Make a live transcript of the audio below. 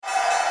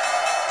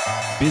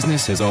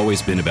Business has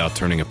always been about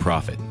turning a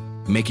profit,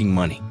 making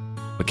money.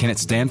 But can it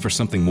stand for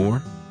something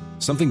more?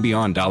 Something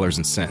beyond dollars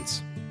and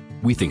cents?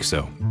 We think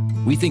so.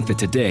 We think that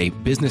today,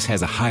 business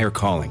has a higher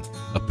calling,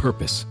 a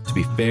purpose to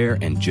be fair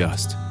and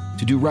just,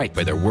 to do right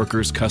by their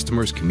workers,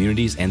 customers,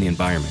 communities, and the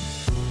environment.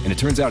 And it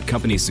turns out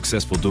companies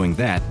successful doing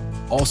that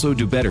also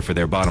do better for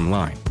their bottom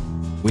line.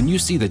 When you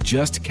see the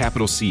Just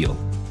Capital seal,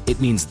 it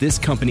means this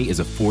company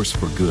is a force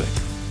for good.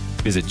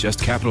 Visit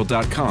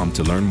justcapital.com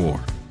to learn more.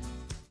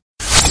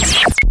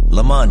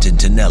 Lamont and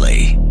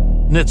Tonelli.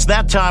 And it's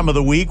that time of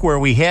the week where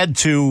we head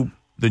to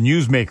the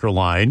Newsmaker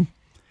line.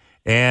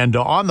 And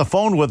on the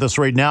phone with us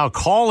right now,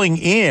 calling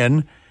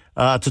in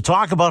to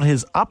talk about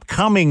his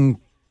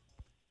upcoming,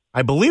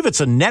 I believe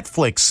it's a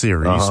Netflix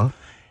series.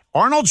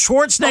 Arnold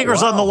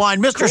Schwarzenegger's on the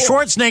line. Mr.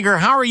 Schwarzenegger,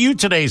 how are you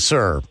today,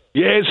 sir?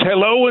 Yes,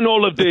 hello and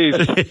all of this.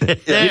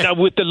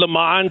 With the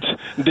Lamont,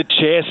 the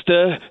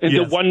Chester, and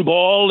the One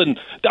Ball, and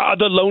the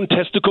other lone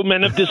testicle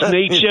men of this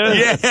nature.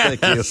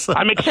 Yes.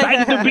 I'm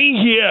excited to be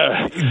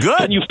here. Good.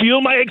 Can you feel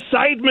my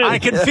excitement? I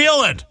can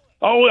feel it.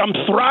 Oh, I'm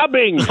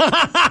throbbing.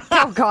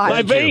 Oh, God.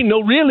 My vein,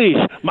 no, really.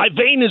 My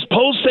vein is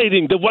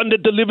pulsating, the one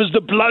that delivers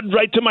the blood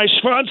right to my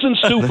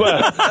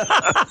Schwanzenstuber.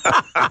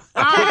 But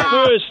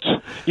first,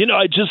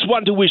 I just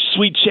want to wish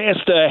Sweet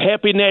Chester a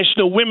happy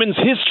National Women's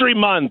History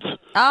Month.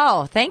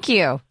 Oh, thank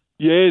you.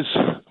 Yes,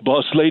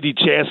 Boss Lady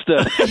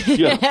Chester.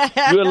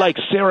 You're like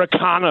Sarah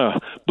Connor,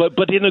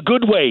 but in a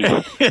good way.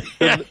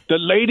 The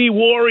lady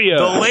warrior.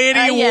 The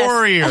lady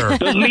warrior.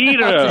 The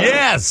leader.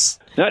 Yes.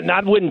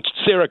 Not when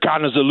Sarah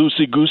Connor's a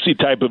loosey-goosey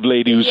type of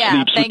lady who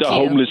sleeps with the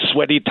homeless,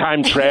 sweaty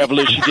time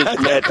traveler she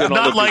just met. And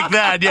Not like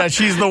that. Yeah,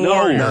 she's the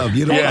warrior. No, thank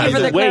you for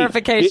the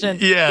clarification.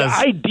 Yes.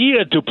 The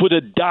idea to put a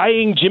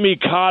dying Jimmy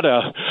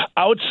Carter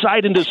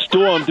outside in the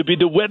storm to be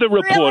the weather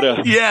reporter.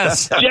 Really?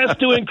 Yes. Just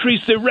to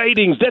increase the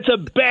ratings. That's a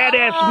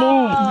badass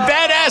move.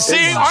 Badass.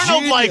 See,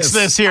 Arnold likes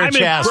this here, I'm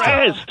Chester.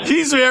 impressed.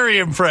 He's very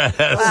impressed.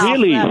 Wow,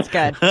 Really? That's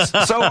good.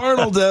 So,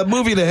 Arnold,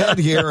 moving ahead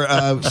here,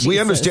 we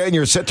understand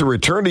you're set to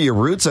return to your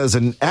roots as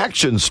an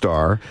action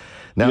star.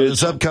 Now,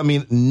 this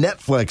upcoming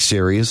Netflix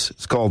series,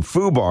 it's called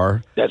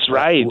FUBAR. That's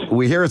right.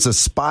 We hear it's a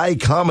spy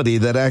comedy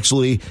that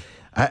actually,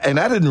 and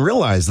I didn't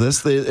realize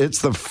this,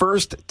 it's the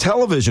first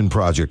television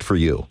project for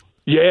you.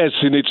 Yes,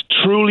 and it's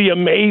truly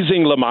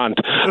amazing, Lamont.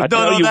 I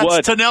tell you that's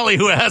what. Tonelli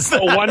who has that.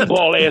 Oh, One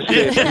Ball asked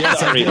it.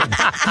 Sorry.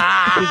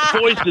 His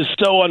voice is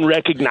so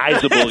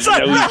unrecognizable. He's just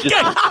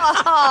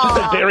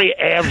a very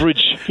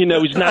average.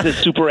 He's not a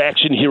super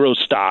action hero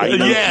star.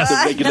 Yes,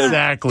 just a regular,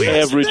 exactly.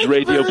 average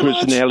radio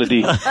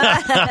personality. Went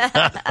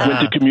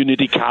to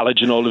community college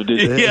and all of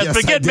this. Yes,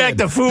 but get back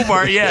to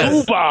FUBAR.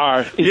 Yes,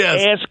 FUBAR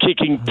is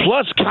ass-kicking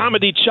plus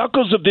comedy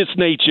chuckles of this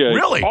nature.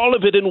 Really? All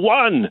of it in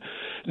one.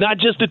 Not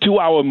just a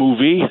 2-hour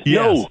movie. Yes.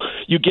 No,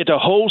 you get a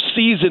whole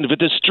season with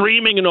the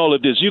streaming and all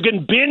of this. You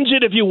can binge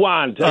it if you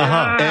want.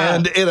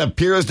 And it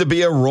appears to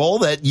be a role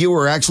that you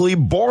were actually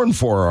born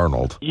for,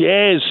 Arnold.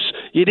 Yes,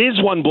 it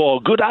is One Ball.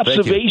 Good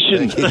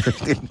observation.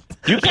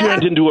 You've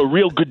turned into a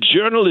real good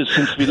journalist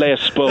since we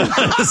last spoke.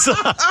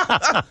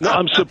 No,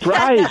 I'm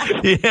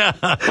surprised. Yeah.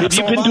 Have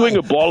you been doing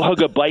a Ball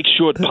Hugger Bike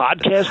Short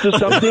podcast or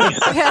something?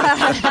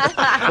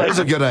 That's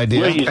a good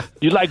idea. Where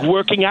you like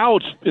working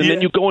out, and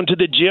then you go into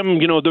the gym,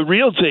 the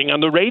real thing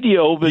on the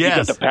radio, but you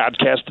got the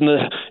podcast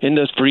in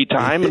the free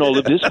time and all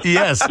of this.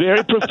 Yes.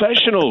 Very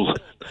professional.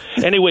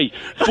 Anyway,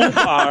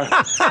 FUBAR,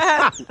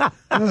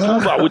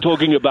 we're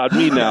talking about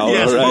me now,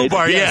 Yes, all right?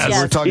 FUBAR, yes.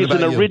 We're talking It's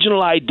about an you.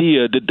 original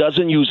idea that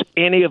doesn't use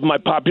any of my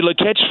popular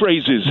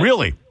catchphrases.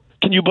 Really?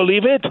 Can you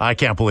believe it? I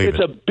can't believe it's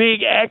it. It's a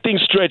big acting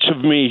stretch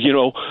of me,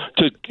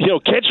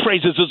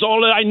 catchphrases is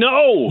all that I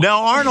know.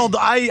 Now, Arnold,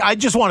 I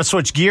just want to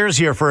switch gears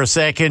here for a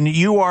second.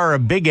 You are a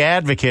big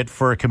advocate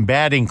for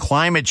combating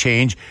climate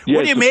change. What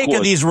Yes, do you of make of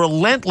course. these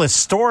relentless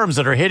storms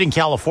that are hitting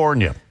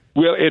California?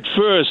 Well, at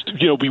first,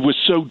 we were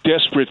so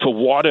desperate for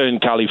water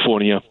in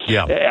California.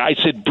 Yeah. I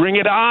said, bring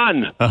it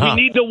on. We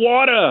need the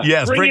water.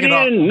 Yes, bring it in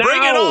on. now.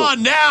 Bring it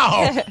on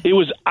now. It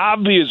was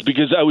obvious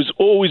because I was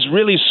always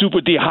really super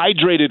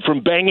dehydrated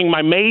from banging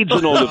my maids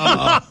and all of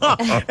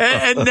this.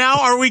 and now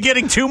are we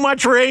getting too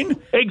much rain?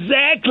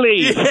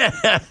 Exactly.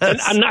 Yes.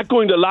 And I'm not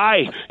going to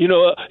lie.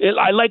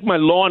 I like my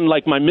lawn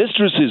like my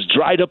mistress's,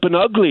 dried up and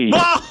ugly.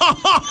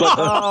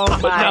 But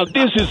now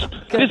this is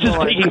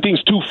taking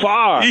things too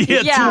far.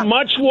 Yeah. Too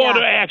much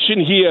water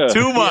action here.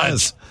 Too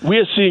much.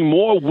 We're seeing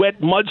more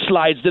wet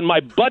mudslides than my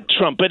butt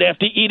trumpet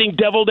after eating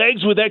deviled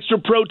eggs with extra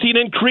protein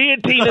and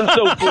creatine and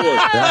so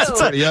forth. That's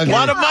pretty ugly. A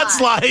lot of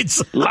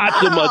mudslides.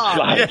 Lots of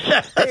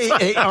mudslides.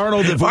 Hey,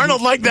 Arnold. If we-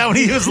 Arnold liked that when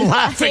he was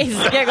laughing.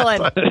 He's giggling.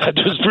 That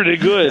was pretty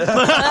good.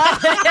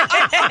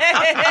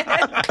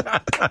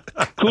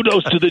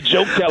 Kudos to the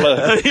joke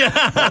teller.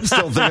 I'm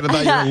still thinking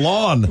about your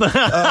lawn.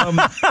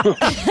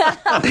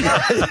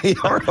 Hey,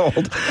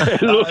 Arnold.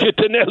 Look at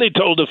Tonelli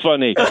told her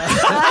funny.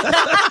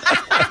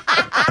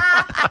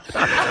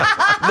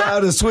 Now,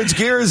 to switch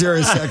gears here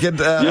a second.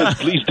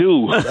 Yes, please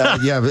do.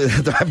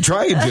 I'm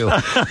trying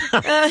to.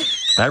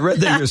 I read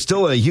that you're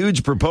still a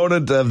huge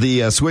proponent of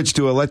the switch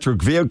to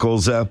electric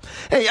vehicles.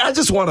 Hey, I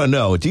just want to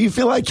know, do you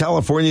feel like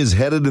California is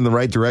headed in the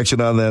right direction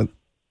on that?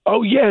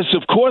 Oh, yes,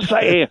 of course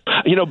I am.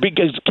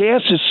 Because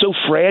gas is so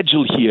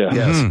fragile here.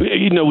 Yes.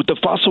 With the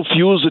fossil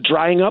fuels are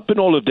drying up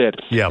and all of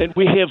that. Yep. And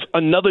we have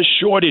another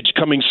shortage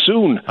coming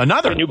soon.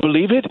 Another? Can you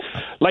believe it?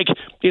 Like,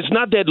 it's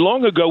not that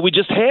long ago. We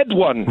just had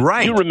one.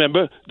 Right. You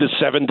remember the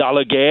 $7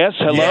 gas?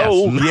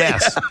 Hello?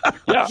 Yes.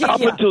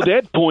 Up until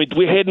that point,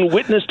 we hadn't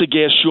witnessed a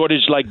gas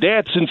shortage like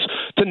that since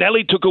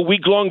Tonelli took a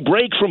week-long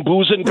break from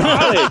booze and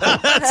garlic.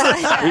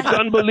 It's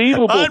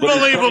unbelievable. But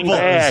it's coming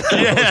back.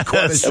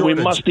 Yes. And we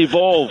must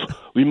evolve.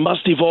 We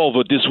must evolve,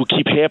 or this will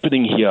keep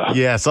happening here.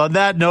 Yes. On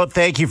that note,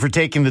 thank you for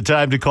taking the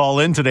time to call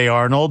in today,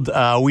 Arnold.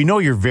 We know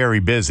you're very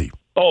busy.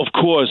 Oh, of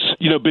course.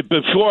 But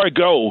before I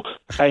go,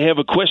 I have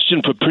a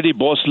question for pretty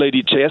boss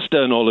lady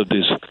Chester and all of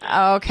this.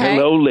 Okay.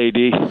 Hello,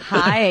 lady.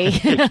 Hi.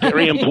 It's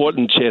very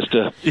important,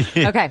 Chester.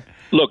 Okay.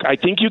 Look, I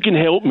think you can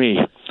help me.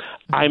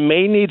 I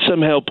may need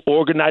some help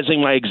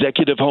organizing my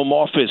executive home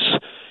office,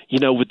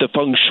 with the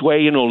feng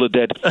shui and all of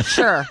that.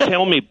 Sure.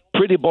 Tell me,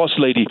 pretty boss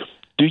lady,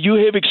 do you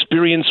have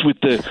experience with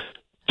the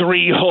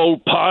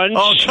 3-hole punch?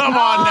 Oh, come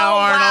on now,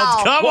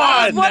 Arnold. Come on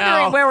I was wondering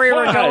now. where we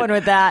were What? going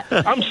with that.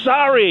 I'm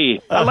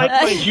sorry. I like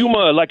my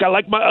humor, like I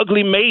like my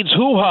ugly maid's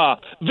hoo-ha.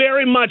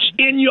 Very much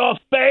in your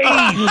face.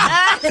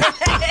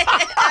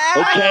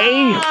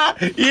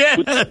 Okay?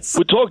 Yes.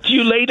 We'll talk to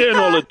you later and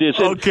all of this.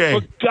 And Okay.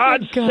 for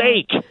God's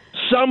sake,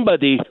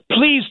 somebody,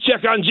 please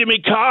check on Jimmy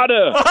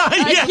Carter.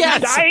 Yes.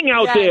 Yes. He's dying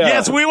out Yes. there.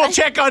 Yes, we will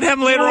check on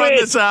him later on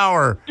this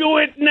hour. Do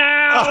it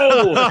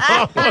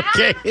now.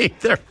 Okay,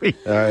 there we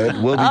go. All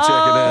right, we'll be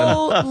checking in.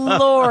 Oh,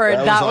 Lord.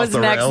 That off was the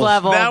next rails.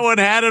 level. That one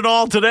had it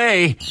all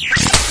today.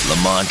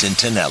 Lamont and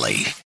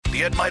Tonelli.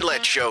 The Ed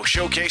Milet Show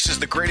showcases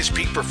the greatest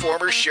peak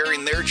performers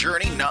sharing their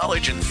journey,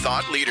 knowledge, and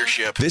thought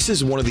leadership. This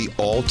is one of the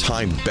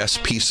all-time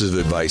best pieces of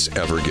advice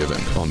ever given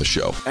on the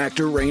show.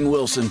 Actor Rainn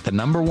Wilson. The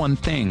number one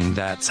thing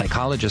that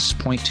psychologists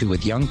point to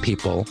with young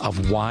people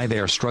of why they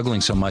are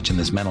struggling so much in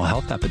this mental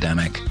health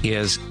epidemic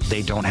is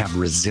they don't have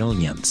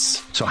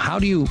resilience. So how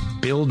do you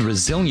build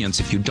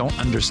resilience if you don't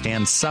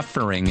understand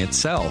suffering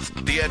itself?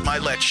 The Ed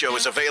Milet Show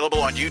is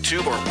available on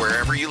YouTube or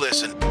wherever you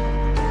listen.